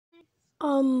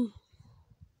Hi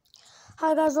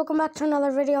guys, welcome back to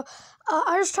another video.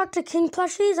 I just talked to King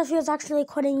Plushies. If he was actually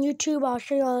quitting YouTube, I'll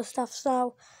show you all the stuff.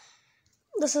 So,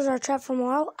 this is our chat from a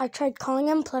while. I tried calling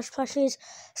him. Plushies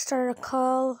started a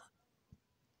call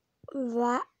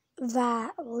that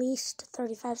at least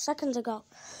 35 seconds ago.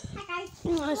 Hi guys.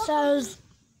 It says,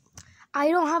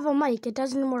 I don't have a mic. It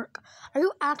doesn't work. Are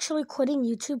you actually quitting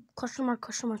YouTube? Question mark,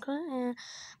 question mark.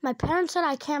 My parents said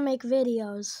I can't make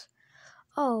videos.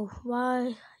 Oh,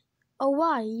 why? Oh,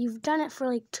 why? You've done it for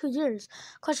like 2 years.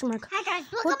 Question mark. Hi guys.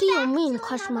 What do you mean?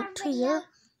 Question mark. 2 years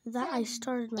that I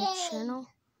started my channel.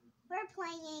 We're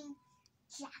playing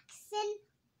Jackson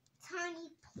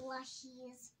Tiny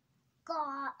Plushies.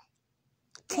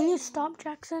 Can you stop,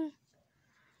 Jackson?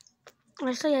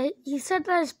 Actually, he said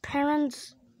that his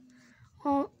parents.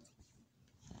 Well,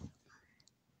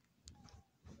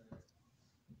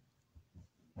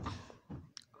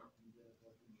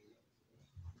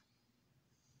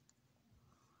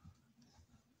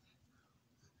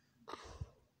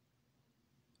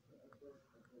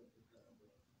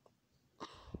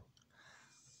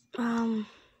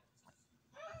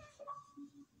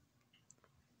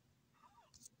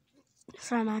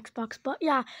 sorry, my Xbox, but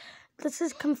yeah, this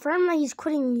is confirmed that he's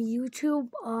quitting YouTube.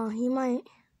 He might.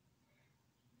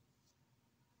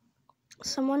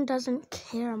 Someone doesn't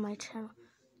care on my channel.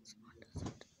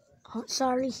 Oh,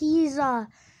 sorry, he's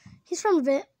from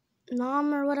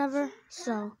Vietnam or whatever.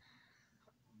 So.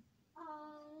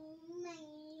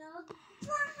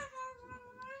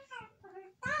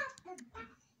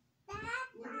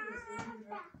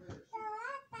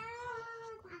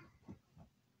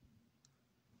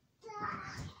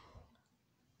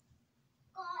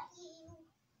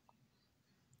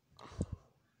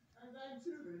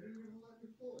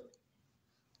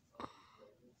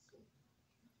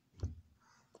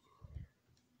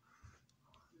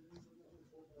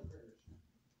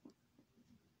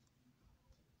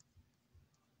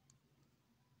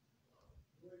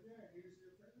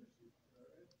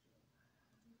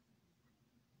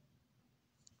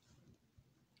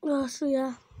 So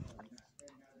yeah,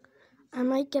 I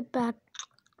might get back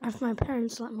if my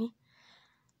parents let me.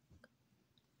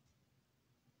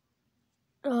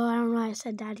 Oh, I don't know why I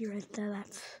said daddy right there.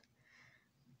 That's,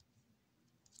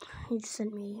 he just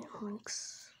sent me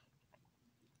links.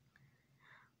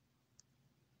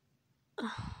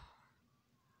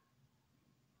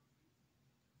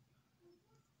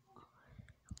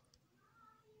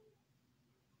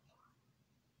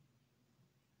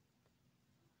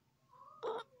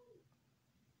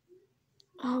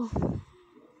 Oh.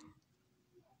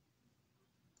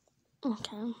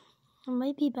 Okay. I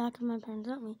might be back if my parents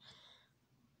let me.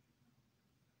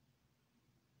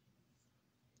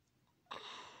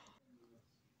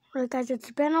 Right, guys, it's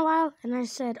been a while, and I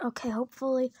said, okay,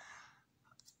 hopefully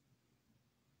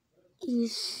he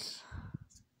still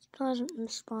hasn't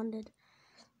responded.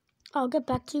 I'll get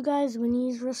back to you guys when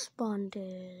he's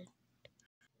responded.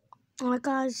 Alright,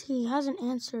 guys, he hasn't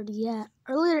answered yet.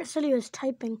 Earlier it said he was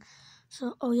typing.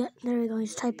 So, oh yeah, there we go,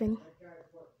 he's typing.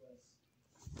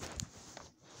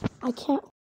 I can't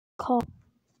call.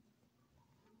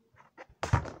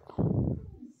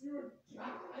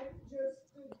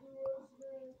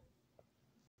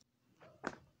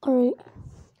 Alright.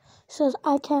 Says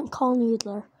I can't call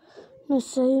neither. I'm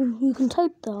saying you can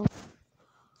type though.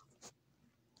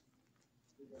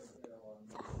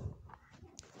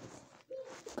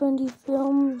 Bendy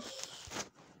Films.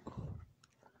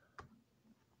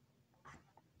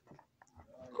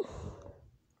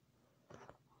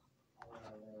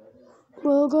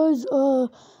 Well guys,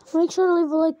 make sure to leave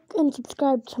a like and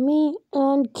subscribe to me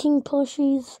and King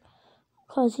Plushies,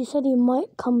 because he said he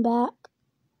might come back.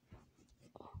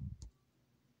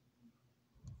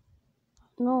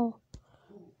 No.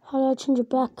 How did I change it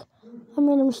back? I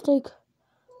made a mistake.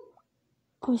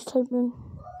 I was typing.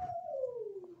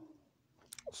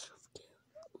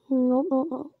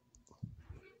 No.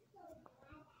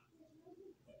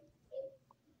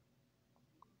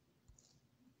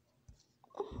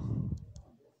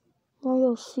 Now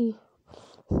you'll see.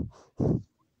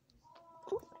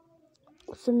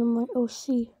 What's in my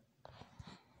OC?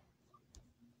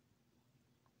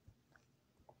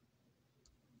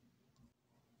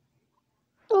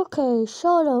 Okay,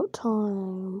 shout out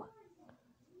time.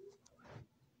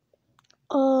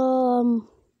 I'll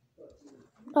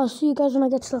see you guys when I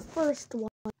get to the first one.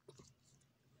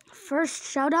 First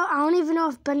shout out. I don't even know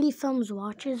if Bendy Films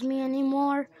watches me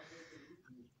anymore.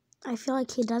 I feel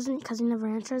like he doesn't because he never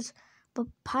answers. But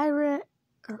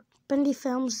Bendy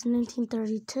Films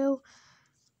 1932.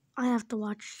 I have to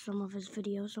watch some of his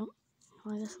videos. So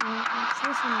I guess I'll watch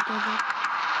this one together.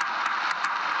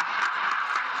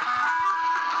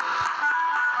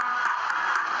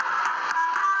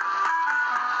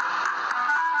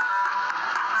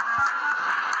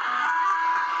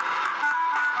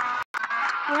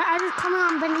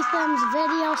 Bendy Films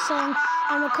video saying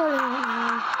I'm recording right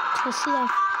now to see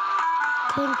if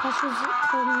King Plushies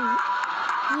can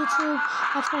YouTube.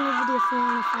 Watch my new video if you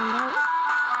want to find out.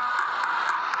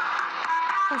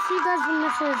 I'll see you guys when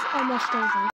this is almost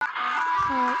over.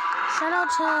 Shout out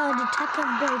to Detective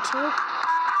Boy too.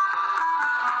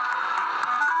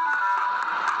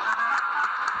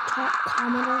 Top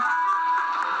commenter.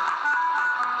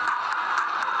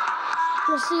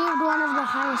 Received one of the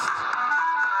highest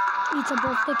eats a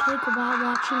birthday cake while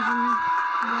watching him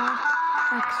walk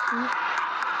XD.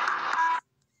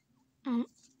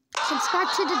 Subscribe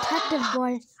to Detective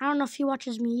Boy. I don't know if he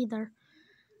watches me either.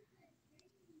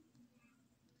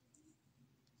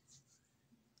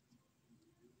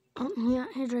 Yeah,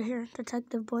 he's right here,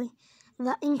 Detective Boy.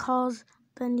 That ink calls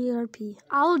Bendy RP.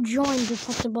 I'll join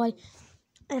Detective Boy.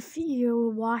 If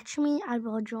you watch me, I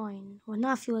will join. Well,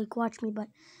 not if you watch me, but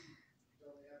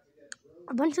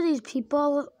a bunch of these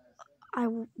people I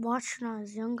watched when I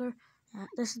was younger. Yeah,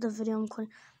 this is the video I'm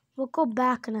recording. We'll go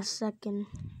back in a second.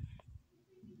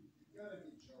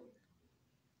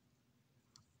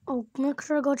 Oh, make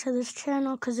sure to go to this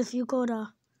channel, because if you go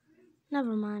to,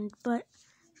 never mind, but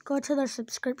go to their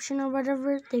subscription or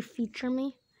whatever, they feature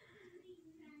me.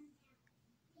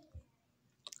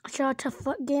 Shout out to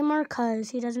Foot Gamer, because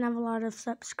he doesn't have a lot of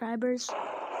subscribers.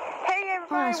 Hey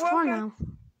everybody, That's 4 now.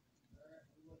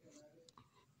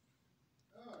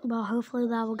 But hopefully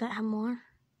that will get him more.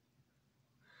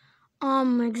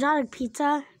 Exotic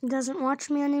Pizza doesn't watch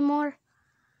me anymore.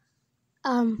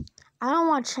 I don't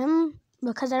watch him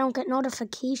because I don't get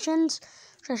notifications,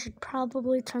 so I should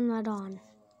probably turn that on.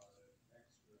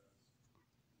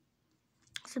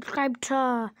 Subscribe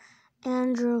to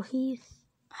Andrew Heath.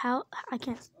 How I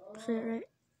can't say it right.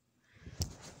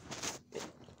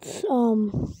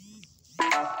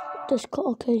 This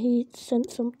call. Okay, he sent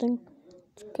something.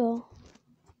 Let's go.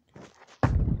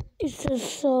 It says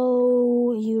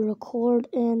so you record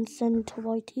and send to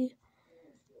YT.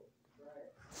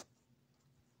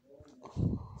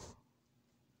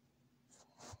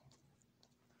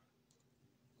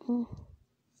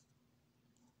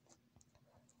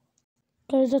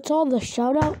 Guys, that's all the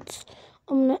shoutouts.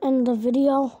 I'm gonna end the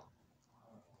video.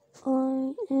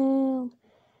 I am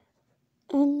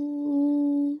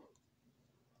in.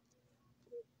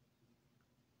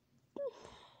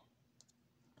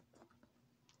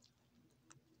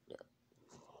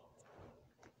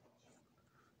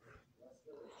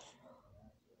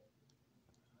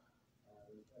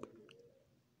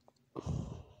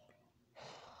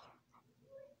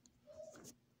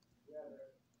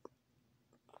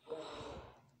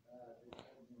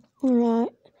 Alright.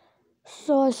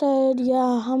 So I said,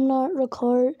 yeah, I'm not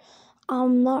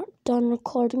done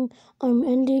recording. I'm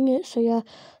ending it, so yeah.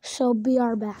 So be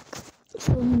right back.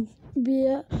 So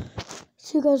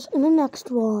see you guys in the next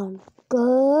one.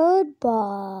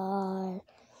 Goodbye.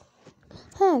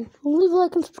 Hey, leave a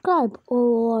like and subscribe,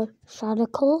 or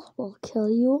Shadical will kill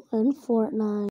you in Fortnite.